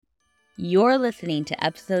You're listening to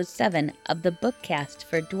episode 7 of the Bookcast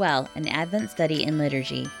for Dwell, an Advent study in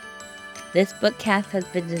liturgy. This bookcast has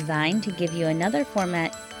been designed to give you another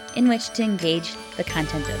format in which to engage the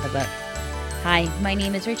content of the book. Hi, my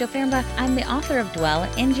name is Rachel Fehrenbach. I'm the author of Dwell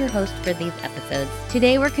and your host for these episodes.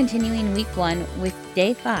 Today we're continuing week 1 with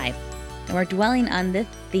day 5, and we're dwelling on this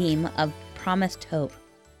theme of promised hope.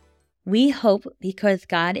 We hope because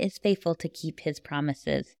God is faithful to keep his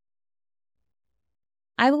promises.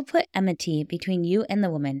 I will put enmity between you and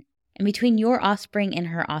the woman, and between your offspring and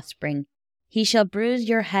her offspring. He shall bruise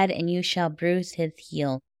your head, and you shall bruise his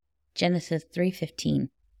heel. Genesis 3:15,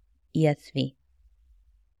 ESV.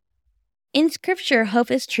 In Scripture,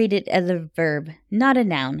 hope is treated as a verb, not a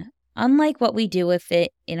noun, unlike what we do with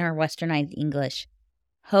it in our westernized English.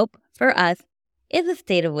 Hope, for us, is a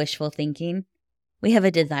state of wishful thinking. We have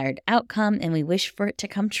a desired outcome, and we wish for it to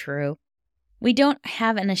come true. We don't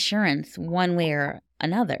have an assurance one way or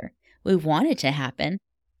another. We want it to happen,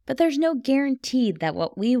 but there's no guarantee that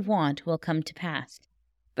what we want will come to pass.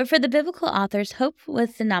 But for the biblical authors, hope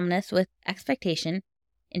was synonymous with expectation,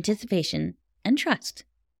 anticipation, and trust.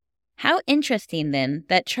 How interesting, then,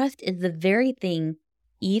 that trust is the very thing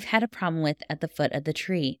Eve had a problem with at the foot of the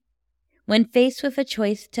tree. When faced with a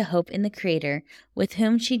choice to hope in the Creator with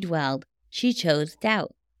whom she dwelled, she chose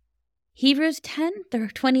doubt. Hebrews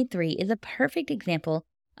 10:23 is a perfect example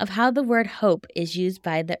of how the word hope is used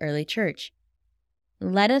by the early church.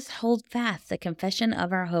 Let us hold fast the confession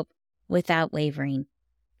of our hope without wavering,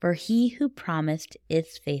 for he who promised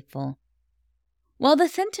is faithful. While the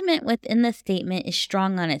sentiment within the statement is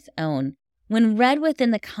strong on its own, when read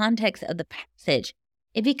within the context of the passage,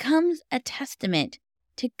 it becomes a testament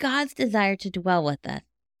to God's desire to dwell with us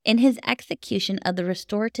in his execution of the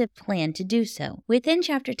restorative plan to do so. Within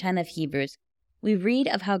chapter 10 of Hebrews, we read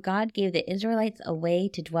of how God gave the Israelites a way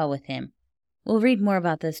to dwell with him. We'll read more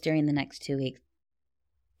about this during the next 2 weeks.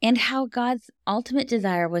 And how God's ultimate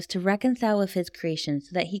desire was to reconcile with his creation so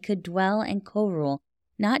that he could dwell and co-rule,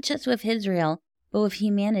 not just with Israel, but with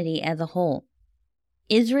humanity as a whole.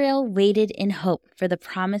 Israel waited in hope for the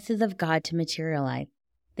promises of God to materialize.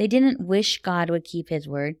 They didn't wish God would keep his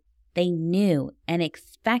word. They knew and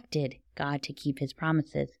expected God to keep his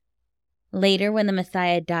promises. Later, when the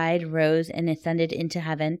Messiah died, rose, and ascended into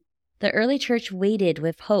heaven, the early church waited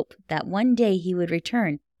with hope that one day he would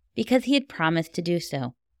return because he had promised to do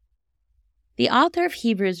so. The author of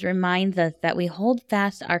Hebrews reminds us that we hold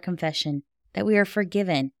fast our confession, that we are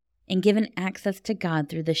forgiven and given access to God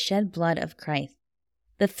through the shed blood of Christ.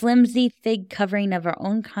 The flimsy fig covering of our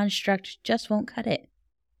own construct just won't cut it.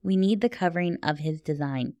 We need the covering of his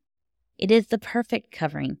design. It is the perfect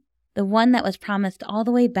covering, the one that was promised all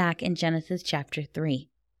the way back in Genesis chapter 3.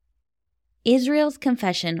 Israel's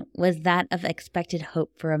confession was that of expected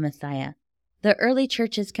hope for a Messiah. The early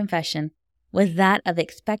church's confession was that of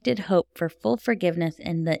expected hope for full forgiveness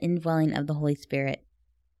and the indwelling of the Holy Spirit.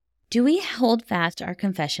 Do we hold fast our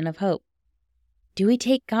confession of hope? Do we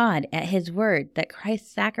take God at his word that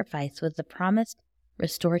Christ's sacrifice was the promised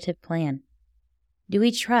restorative plan? Do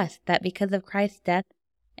we trust that because of Christ's death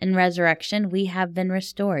and resurrection, we have been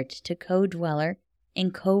restored to co-dweller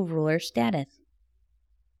and co-ruler status?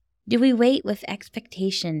 Do we wait with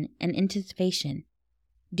expectation and anticipation?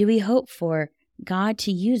 Do we hope for God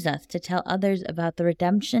to use us to tell others about the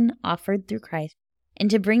redemption offered through Christ and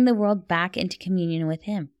to bring the world back into communion with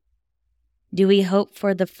him? Do we hope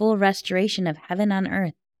for the full restoration of heaven on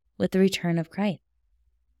earth with the return of Christ?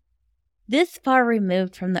 This far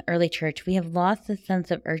removed from the early church, we have lost the sense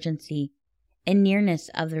of urgency and nearness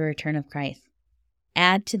of the return of Christ.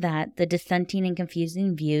 Add to that the dissenting and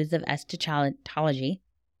confusing views of eschatology.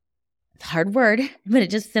 It's a hard word, but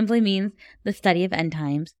it just simply means the study of end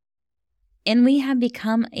times. And we have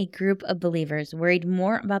become a group of believers worried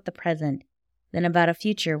more about the present than about a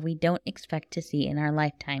future we don't expect to see in our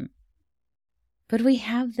lifetime. But we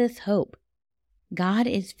have this hope. God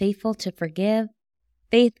is faithful to forgive,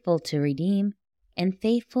 faithful to redeem, and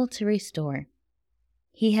faithful to restore.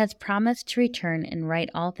 He has promised to return and right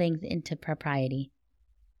all things into propriety.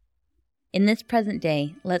 In this present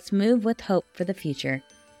day, let's move with hope for the future,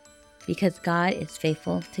 because God is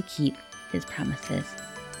faithful to keep his promises.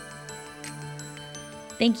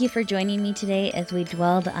 Thank you for joining me today as we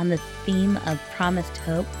dwelled on the theme of promised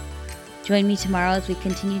hope. Join me tomorrow as we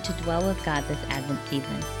continue to dwell with God this Advent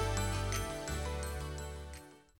season.